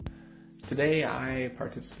Today I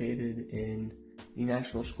participated in the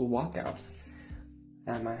National School Walkout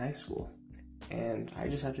at my high school, and I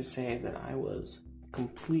just have to say that I was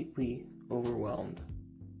completely overwhelmed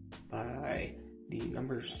by the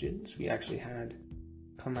number of students we actually had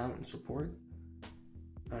come out and support.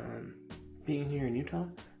 Being here in Utah,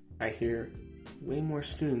 I hear way more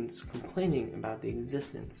students complaining about the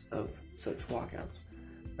existence of such walkouts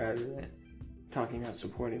rather than talking about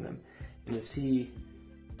supporting them. And to see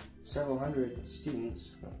several hundred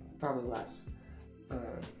students, probably less,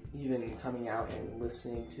 even coming out and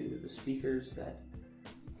listening to the speakers that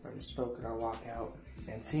spoke at our walkout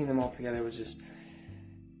and seeing them all together was just,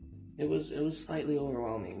 it was slightly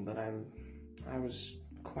overwhelming, but I was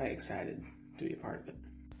quite excited to be a part of it.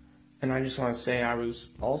 And I just want to say I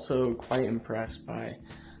was also quite impressed by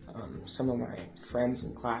some of my friends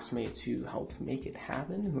and classmates who helped make it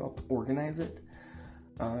happen, who helped organize it.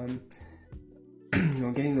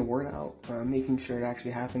 Getting the word out, making sure it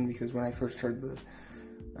actually happened, because when I first heard the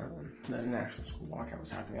National School Walkout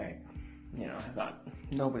was happening, I thought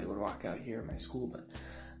nobody would walk out here at my school, but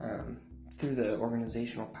through the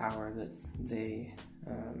organizational power that they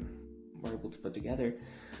were able to put together,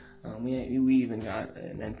 we even got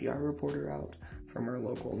an NPR reporter out from our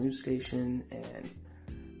local news station, and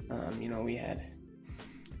we had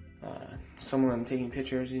some of them taking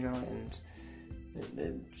pictures, and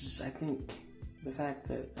I think the fact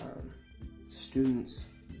that students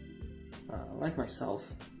like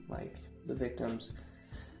myself, like the victims,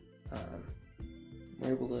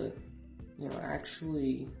 were able to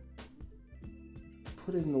actually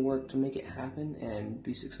put in the work to make it happen and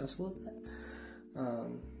be successful at that,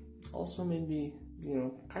 also made me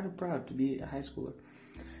kind of proud to be a high schooler,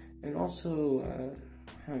 and also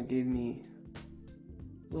kind of gave me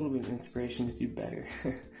a little bit of inspiration to do better.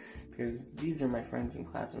 Because these are my friends and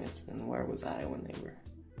classmates, and where was I when they were,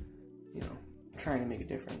 trying to make a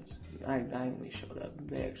difference? I only showed up.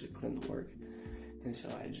 They actually put in the work. And so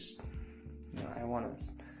I just, I want to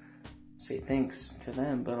say thanks to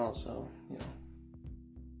them, but also,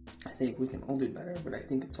 I think we can all do better, but I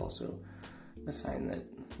think it's also a sign that,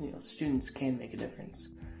 students can make a difference.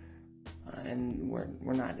 And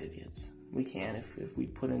we're not idiots. We can, if we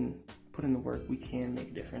put in the work, we can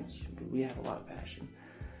make a difference. We have a lot of passion.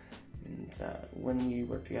 And when we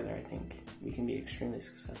work together, I think we can be extremely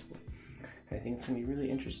successful. And I think it's going to be really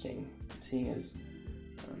interesting seeing as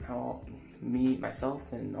how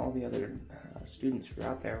myself, and all the other students who are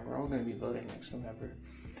out there, we're all going to be voting next November.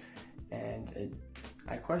 And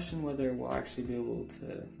I question whether we'll actually be able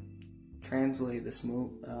to translate this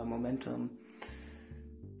momentum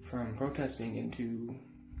from protesting into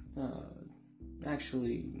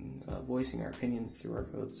actually voicing our opinions through our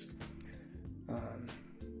votes.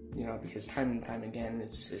 Because time and time again,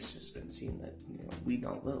 it's just been seen that, we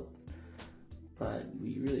don't vote. But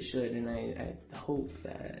we really should, and I hope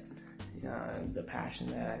that the passion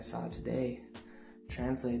that I saw today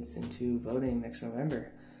translates into voting next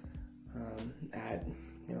November at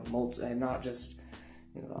not just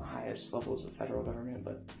the highest levels of federal government,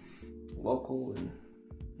 but local and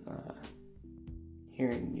here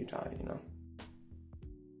in Utah,